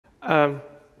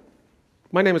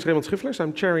My name is Raymond Schiffelers.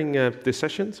 I'm chairing this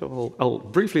session, so I'll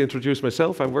briefly introduce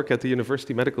myself. I work at the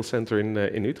University Medical Center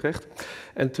in Utrecht.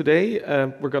 And today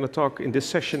we're going to talk in this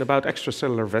session about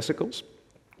extracellular vesicles.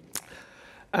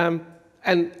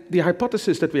 And the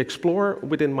hypothesis that we explore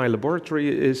within my laboratory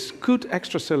is, could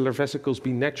extracellular vesicles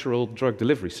be natural drug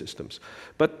delivery systems?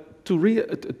 But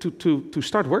to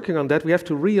start working on that, we have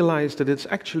to realize that it's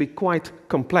actually quite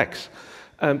complex,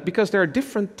 because there are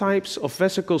different types of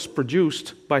vesicles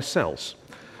produced by cells.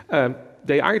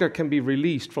 They either can be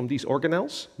released from these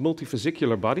organelles,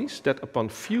 multivesicular bodies, that upon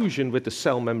fusion with the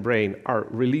cell membrane are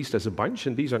released as a bunch,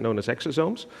 and these are known as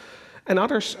exosomes. And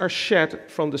others are shed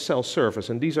from the cell surface,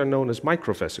 and these are known as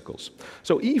microvesicles.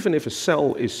 So even if a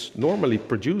cell is normally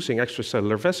producing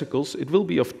extracellular vesicles, it will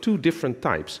be of two different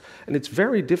types. And it's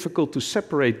very difficult to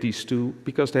separate these two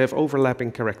because they have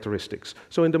overlapping characteristics.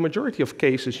 So in the majority of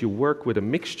cases, you work with a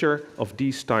mixture of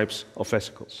these types of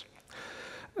vesicles.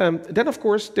 Then, of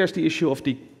course, there's the issue of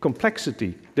the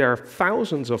complexity. There are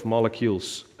thousands of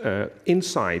molecules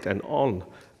inside and on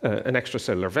an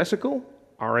extracellular vesicle,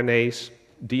 RNAs,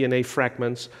 DNA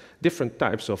fragments, different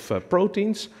types of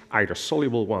proteins, either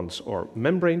soluble ones or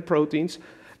membrane proteins.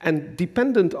 And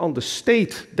dependent on the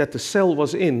state that the cell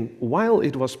was in while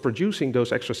it was producing those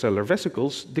extracellular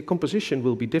vesicles, the composition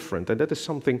will be different. And that is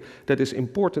something that is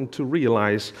important to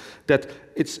realize, that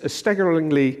it's a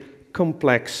staggeringly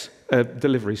complex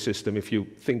delivery system if you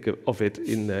think of it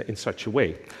in such a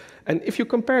way. And if you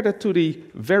compare that to the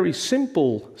very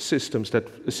simple systems,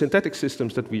 synthetic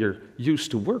systems that we are used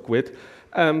to work with,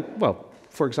 well,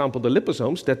 for example, the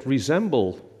liposomes that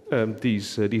resemble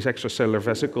these extracellular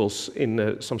vesicles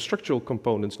in some structural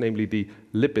components, namely the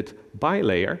lipid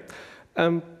bilayer.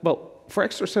 Well, for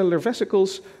extracellular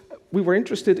vesicles, we were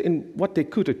interested in what they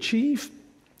could achieve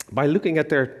by looking at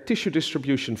their tissue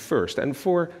distribution first. And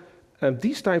for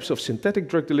these types of synthetic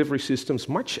drug delivery systems,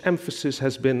 much emphasis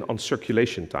has been on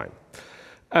circulation time.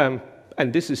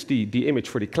 And this is the image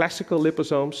for the classical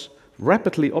liposomes,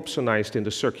 rapidly opsonized in the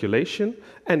circulation,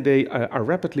 and they are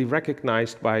rapidly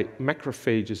recognized by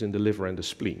macrophages in the liver and the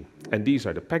spleen. And these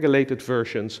are the pegylated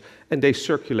versions, and they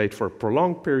circulate for a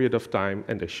prolonged period of time,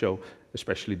 and they show,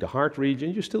 especially the heart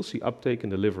region, you still see uptake in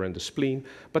the liver and the spleen,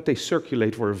 but they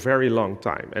circulate for a very long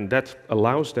time, and that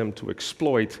allows them to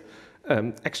exploit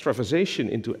extravasation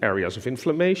into areas of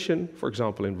inflammation, for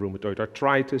example, in rheumatoid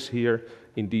arthritis here,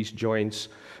 in these joints.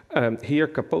 Here,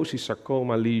 Kaposi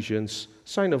sarcoma lesions,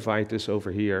 synovitis over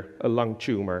here, a lung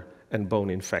tumor, and bone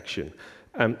infection.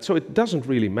 So it doesn't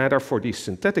really matter for these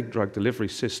synthetic drug delivery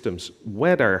systems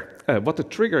whether what the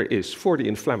trigger is for the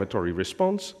inflammatory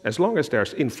response. As long as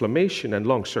there's inflammation and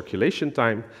long circulation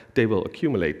time, they will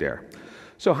accumulate there.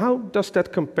 So how does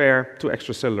that compare to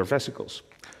extracellular vesicles?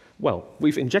 Well,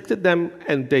 we've injected them,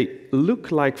 and they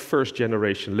look like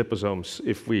first-generation liposomes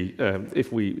if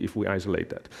we isolate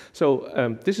that.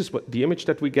 So this is what the image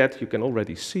that we get. You can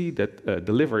already see that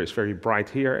the liver is very bright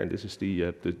here, and this is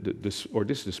this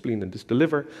is the spleen, and this is the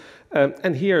liver.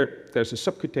 And here there's a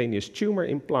subcutaneous tumor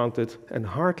implanted, and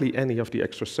hardly any of the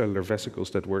extracellular vesicles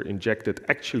that were injected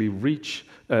actually reach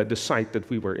the site that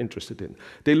we were interested in.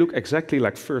 They look exactly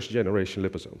like first-generation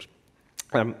liposomes.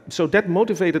 So that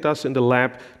motivated us in the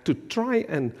lab to try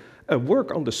and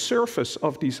work on the surface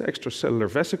of these extracellular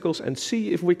vesicles and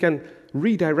see if we can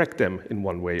redirect them in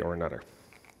one way or another.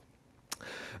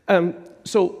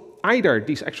 So either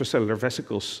these extracellular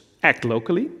vesicles act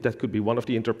locally, that could be one of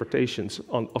the interpretations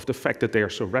of the fact that they are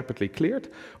so rapidly cleared,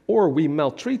 or we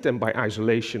maltreat them by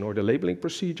isolation or the labeling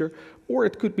procedure, or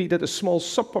it could be that a small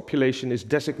subpopulation is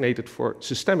designated for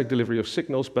systemic delivery of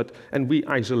signals, and we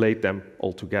isolate them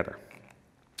altogether.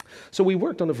 So we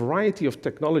worked on a variety of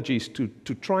technologies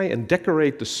to try and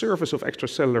decorate the surface of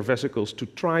extracellular vesicles to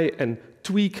try and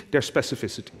tweak their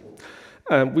specificity.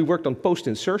 We worked on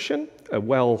post-insertion, a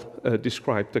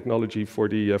well-described technology for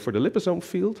the liposome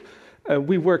field.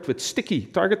 We worked with sticky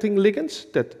targeting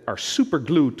ligands that are super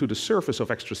glued to the surface of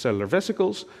extracellular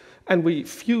vesicles, and we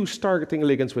fuse targeting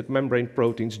ligands with membrane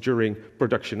proteins during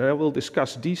production. And I will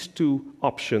discuss these two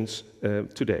options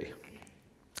today.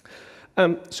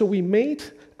 So we made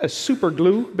a super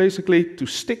glue, basically, to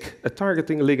stick a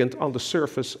targeting ligand on the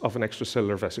surface of an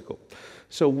extracellular vesicle.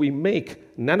 So we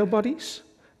make nanobodies,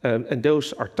 and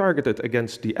those are targeted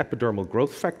against the epidermal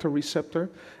growth factor receptor,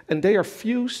 and they are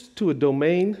fused to a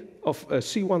domain of a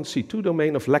C1, C2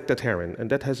 domain of lactate-herin, and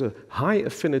that has a high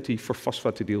affinity for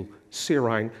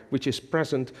phosphatidylserine, which is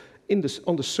present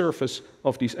on the surface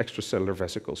of these extracellular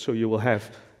vesicles. So you will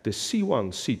have the C1,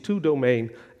 C2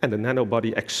 domain and the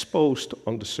nanobody exposed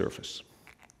on the surface.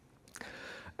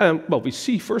 Well, we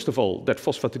see, first of all, that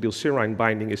phosphatidylserine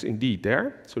binding is indeed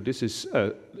there. So this is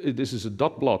a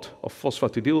dot plot of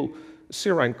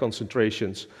phosphatidylserine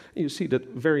concentrations. And you see that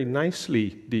very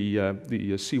nicely the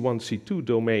C1, C2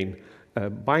 domain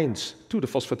binds to the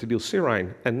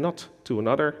phosphatidylserine and not to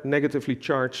another negatively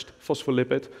charged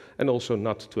phospholipid, and also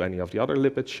not to any of the other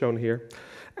lipids shown here.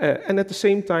 And at the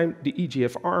same time, the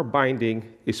EGFR binding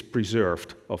is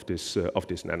preserved of this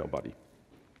nanobody.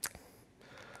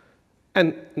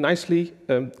 And nicely,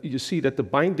 you see that the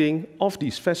binding of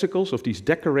these vesicles, of these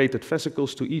decorated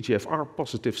vesicles to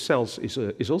EGFR-positive cells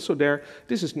is also there.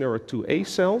 This is neuro2A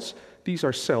cells. These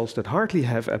are cells that hardly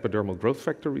have epidermal growth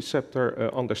factor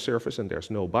receptor on their surface, and there's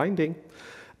no binding.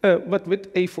 But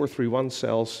with A431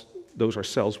 cells, those are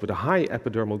cells with a high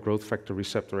epidermal growth factor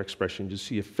receptor expression. You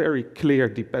see a very clear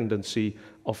dependency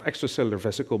of extracellular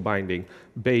vesicle binding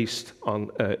based on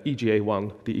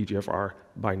EGA1, the EGFR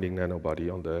binding nanobody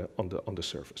on the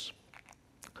surface.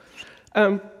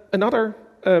 Another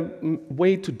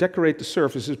way to decorate the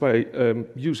surface is by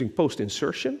using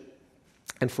post-insertion.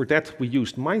 And for that, we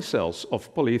used micelles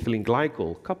of polyethylene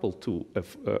glycol coupled to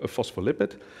a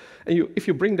phospholipid. And if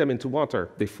you bring them into water,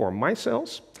 they form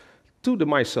micelles. To the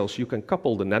micelles, you can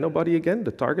couple the nanobody again,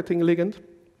 the targeting ligand.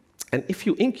 And if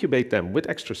you incubate them with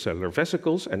extracellular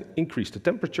vesicles and increase the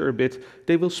temperature a bit,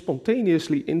 they will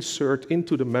spontaneously insert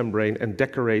into the membrane and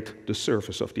decorate the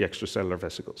surface of the extracellular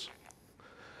vesicles.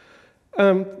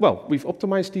 Well, we've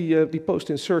optimized the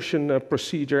post-insertion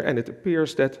procedure, and it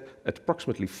appears that at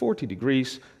approximately 40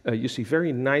 degrees, you see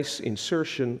very nice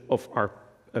insertion of our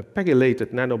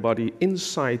pegylated nanobody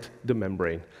inside the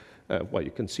membrane. Well,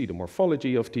 you can see the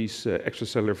morphology of these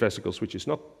extracellular vesicles, which is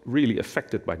not really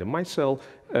affected by the micelle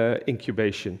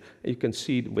incubation. You can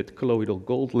see with colloidal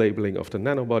gold labeling of the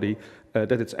nanobody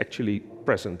that it's actually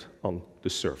present on the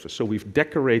surface. So we've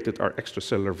decorated our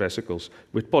extracellular vesicles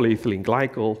with polyethylene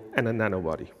glycol and a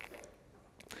nanobody.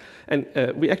 And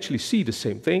we actually see the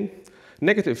same thing.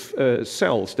 Negative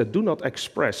cells that do not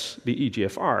express the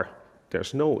EGFR,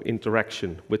 there's no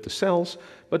interaction with the cells,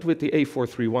 but with the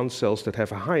A431 cells that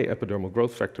have a high epidermal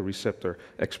growth factor receptor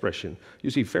expression, you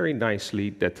see very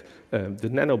nicely that the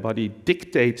nanobody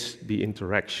dictates the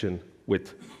interaction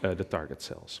with the target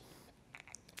cells.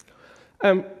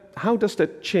 How does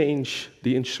that change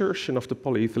the insertion of the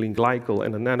polyethylene glycol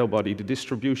and the nanobody, the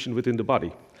distribution within the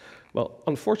body? Well,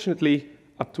 unfortunately,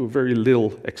 up to a very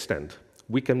little extent.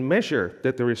 We can measure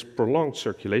that there is prolonged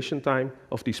circulation time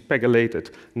of these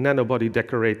pegylated,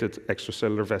 nanobody-decorated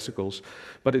extracellular vesicles,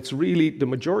 but it's really the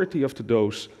majority of the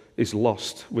dose is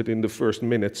lost within the first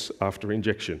minutes after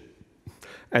injection.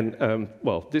 And,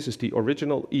 well, this is the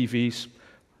original EVs,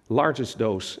 largest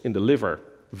dose in the liver,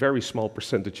 very small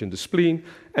percentage in the spleen,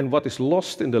 and what is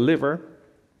lost in the liver,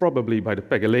 probably by the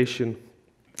pegylation,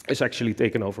 is actually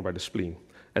taken over by the spleen,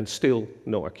 and still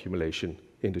no accumulation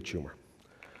in the tumor.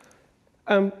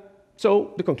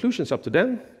 So the conclusions up to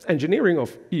then: engineering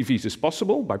of EVs is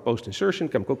possible by post-insertion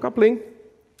chemical coupling.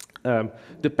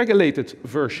 The pegylated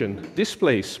version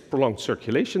displays prolonged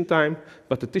circulation time,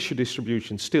 but the tissue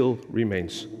distribution still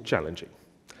remains challenging.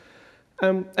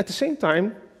 At the same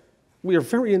time, we are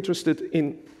very interested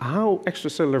in how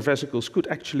extracellular vesicles could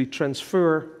actually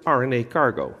transfer RNA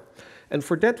cargo. And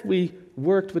for that, we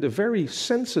worked with a very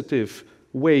sensitive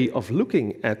way of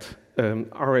looking at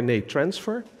RNA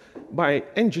transfer by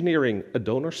engineering a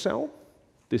donor cell.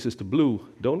 This is the blue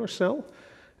donor cell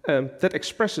that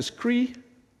expresses Cre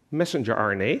messenger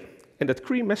RNA, and that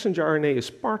Cre messenger RNA is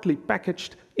partly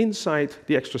packaged inside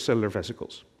the extracellular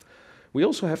vesicles. We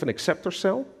also have an acceptor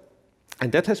cell,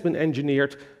 and that has been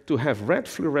engineered to have red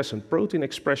fluorescent protein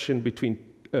expression between,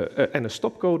 and a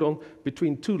stop codon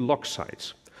between two lock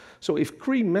sites. So if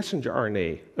Cre messenger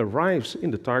RNA arrives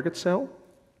in the target cell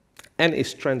and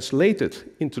is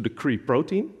translated into the Cre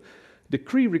protein, the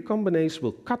Cre recombinase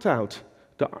will cut out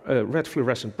the red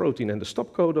fluorescent protein and the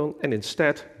stop codon, and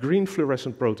instead green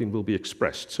fluorescent protein will be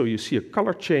expressed. So you see a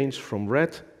color change from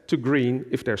red to green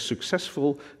if there's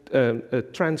successful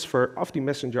transfer of the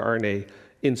messenger RNA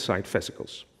inside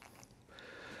vesicles.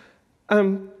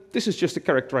 This is just a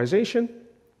characterization,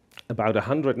 about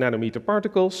 100 nanometer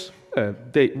particles.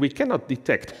 We cannot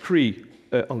detect Cre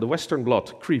on the Western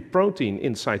blot, Cre protein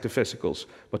inside the vesicles,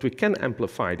 but we can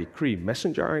amplify the Cre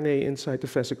messenger RNA inside the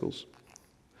vesicles.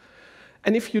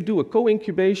 And if you do a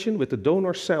co-incubation with the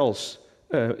donor cells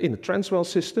in the transwell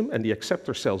system and the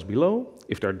acceptor cells below,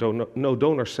 if there are no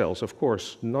donor cells, of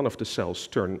course, none of the cells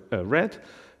turn red.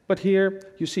 But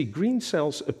here you see green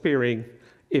cells appearing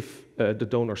if the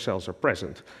donor cells are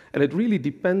present. And it really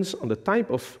depends on the type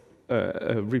of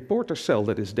reporter cell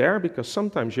that is there, because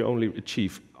sometimes you only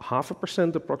achieve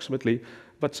 0.5% approximately,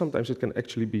 but sometimes it can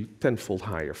actually be tenfold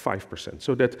higher, 5%.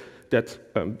 So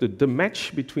the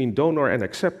match between donor and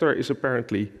acceptor is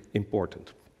apparently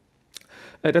important.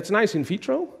 That's nice in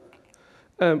vitro,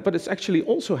 but it's actually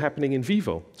also happening in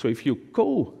vivo. So if you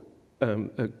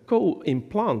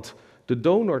co-implant the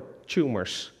donor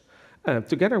tumors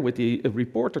together with the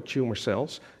reporter tumor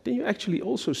cells, then you actually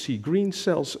also see green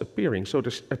cells appearing. So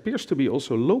there appears to be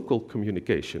also local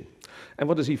communication. And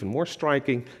what is even more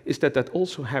striking is that that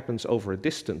also happens over a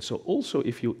distance. So also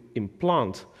if you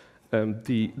implant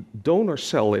the donor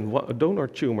cell donor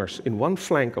tumors in one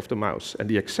flank of the mouse and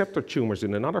the acceptor tumors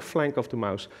in another flank of the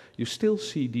mouse, you still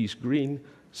see these green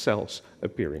cells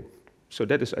appearing. So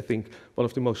that is, I think, one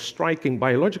of the most striking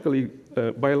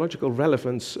biological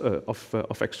relevance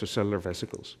of extracellular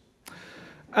vesicles.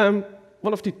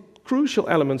 One of the crucial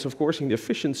elements, of course, in the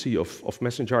efficiency of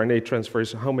messenger RNA transfer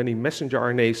is how many messenger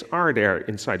RNAs are there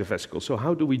inside a vesicle. So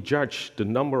how do we judge the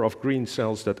number of green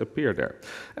cells that appear there?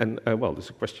 And, well, this is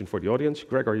a question for the audience.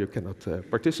 Gregor, you cannot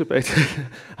participate.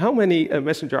 How many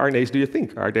messenger RNAs do you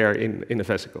think are there in a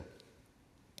vesicle?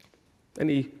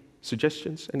 Any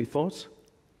suggestions, any thoughts?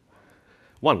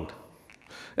 1.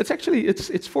 It's actually,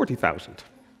 it's 40,000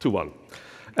 to 1.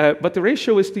 But the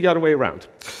ratio is the other way around.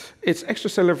 It's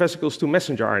extracellular vesicles to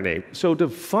messenger RNA. So the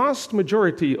vast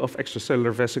majority of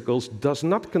extracellular vesicles does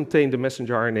not contain the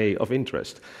messenger RNA of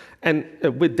interest. And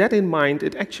with that in mind,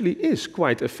 it actually is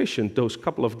quite efficient, those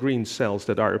couple of green cells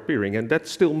that are appearing. And that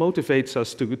still motivates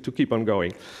us to keep on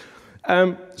going.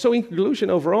 So in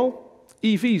conclusion, overall,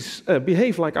 EVs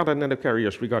behave like other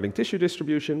nanocarriers regarding tissue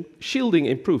distribution. Shielding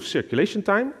improves circulation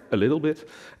time, a little bit,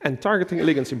 and targeting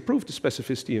ligands improve the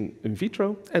specificity in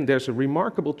vitro, and there's a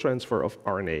remarkable transfer of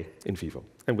RNA in vivo.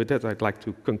 And with that, I'd like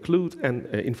to conclude and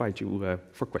invite you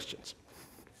for questions.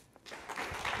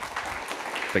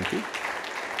 Thank you.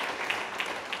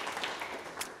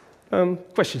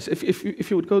 Questions?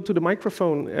 If you would go to the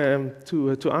microphone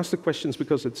to ask the questions,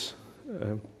 because it's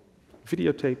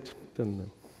videotaped,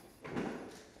 then...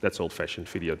 That's old-fashioned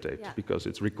videotape, because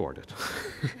it's recorded.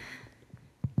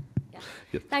 Yeah.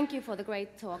 Yes. Thank you for the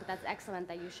great talk. That's excellent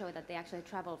that you show that they actually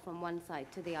travel from one side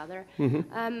to the other.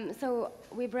 So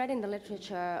we've read in the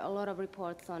literature a lot of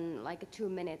reports on like a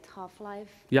 2-minute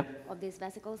half-life of these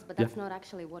vesicles, but that's not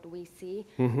actually what we see.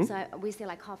 So we see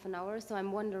like half an hour. So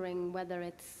I'm wondering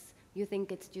whether you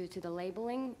think it's due to the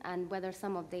labeling and whether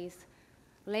some of these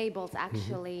labels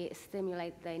actually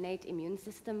stimulate the innate immune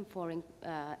system for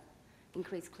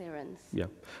increased clearance. Yeah,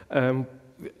 I'm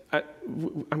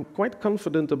quite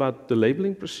confident about the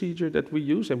labeling procedure that we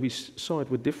use, and we saw it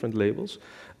with different labels.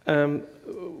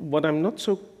 What I'm not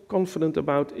so confident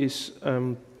about is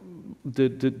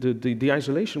the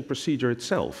isolation procedure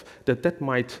itself, that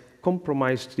might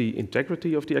compromise the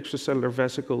integrity of the extracellular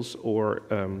vesicles or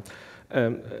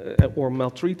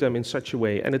maltreat them in such a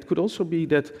way. And it could also be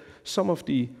that some of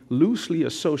the loosely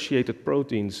associated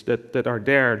proteins that are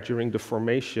there during the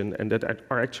formation and that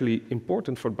are actually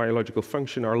important for biological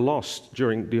function are lost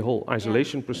during the whole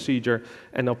isolation procedure,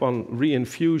 and upon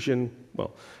reinfusion,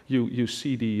 well, you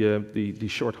see the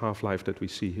short half-life that we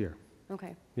see here.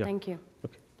 Okay, thank you.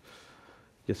 Okay.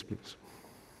 Yes, please.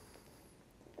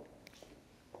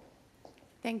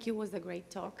 Thank you, it was a great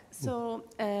talk. So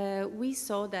we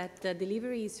saw that the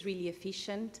delivery is really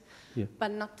efficient,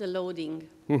 but not the loading.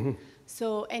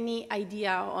 So any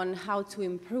idea on how to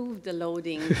improve the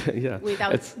loading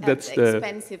without an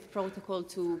expensive protocol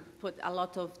to put a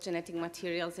lot of genetic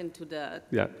materials into the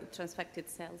transfected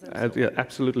cells? And so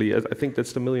absolutely. I think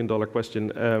that's the million-dollar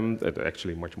question.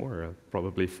 Actually, much more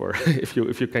probably for if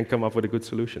you can come up with a good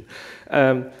solution.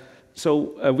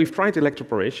 So we've tried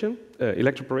electroporation.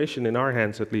 Electroporation, in our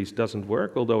hands at least, doesn't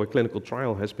work, although a clinical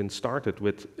trial has been started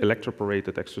with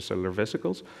electroporated extracellular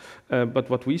vesicles. But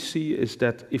what we see is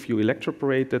that if you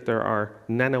electroporate, that there are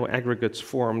nanoaggregates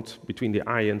formed between the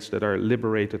ions that are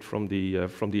liberated from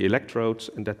the electrodes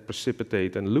and that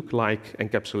precipitate and look like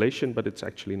encapsulation, but it's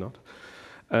actually not.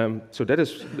 So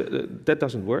that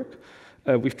doesn't work.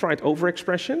 We've tried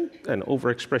overexpression, and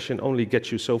overexpression only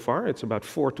gets you so far. It's about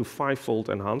 4- to 5-fold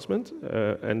enhancement,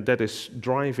 and that is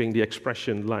driving the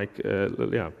expression like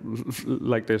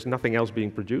there's nothing else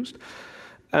being produced.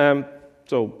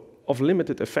 So of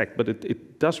limited effect, but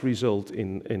it does result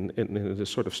in a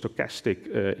sort of stochastic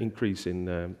increase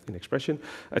in expression.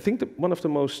 I think that one of the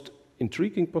most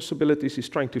intriguing possibilities is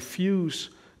trying to fuse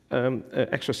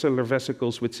extracellular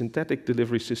vesicles with synthetic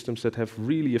delivery systems that have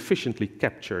really efficiently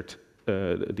captured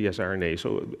the siRNA.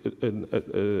 So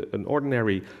an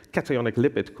ordinary cationic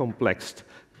lipid complexed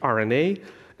RNA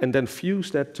and then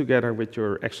fuse that together with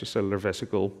your extracellular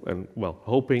vesicle, and well,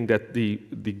 hoping that the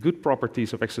good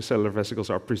properties of extracellular vesicles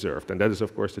are preserved. And that is,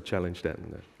 of course, the challenge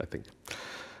then, I think.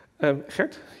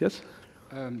 Gert, yes?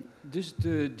 Dus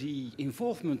the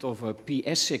involvement of a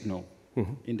PS signal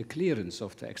in the clearance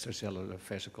of the extracellular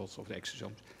vesicles of the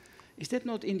exosomes, is that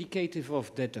not indicative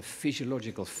of that the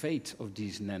physiological fate of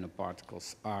these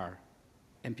nanoparticles are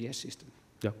MPS system?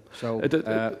 Yeah. So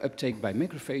uptake by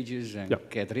macrophages and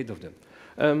get rid of them.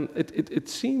 It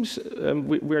seems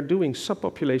we are doing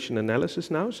subpopulation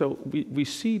analysis now, so we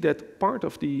see that part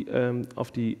of the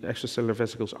extracellular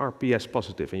vesicles are PS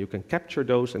positive, and you can capture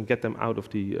those and get them out of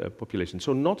the population.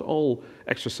 So not all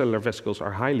extracellular vesicles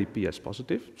are highly PS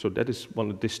positive, so that is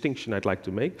one distinction I'd like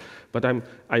to make. But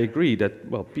I agree that,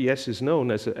 well, PS is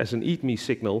known as an eat me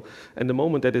signal, and the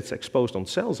moment that it's exposed on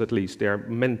cells at least, they are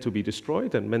meant to be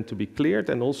destroyed and meant to be cleared,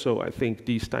 and also I think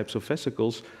these types of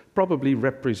vesicles probably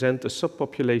represent a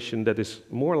subpopulation that is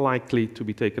more likely to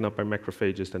be taken up by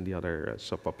macrophages than the other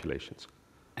subpopulations.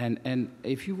 And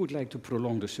if you would like to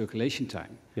prolong the circulation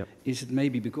time, is it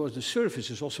maybe because the surface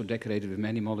is also decorated with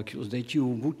many molecules that you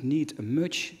would need a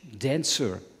much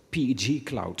denser PEG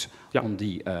cloud on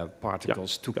the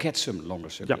particles to get some longer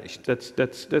circulation?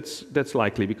 That's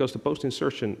likely, because the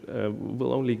post-insertion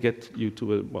will only get you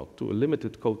to a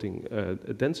limited coating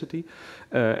density,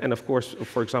 and of course,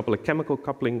 for example, a chemical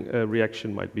coupling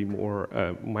reaction might be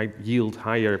might yield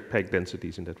higher PEG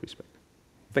densities in that respect.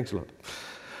 Thanks a lot.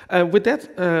 With that,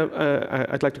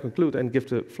 I'd like to conclude and give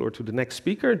the floor to the next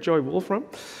speaker, Joy Wolfram,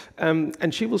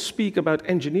 and she will speak about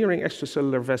engineering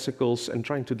extracellular vesicles and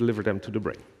trying to deliver them to the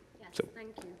brain.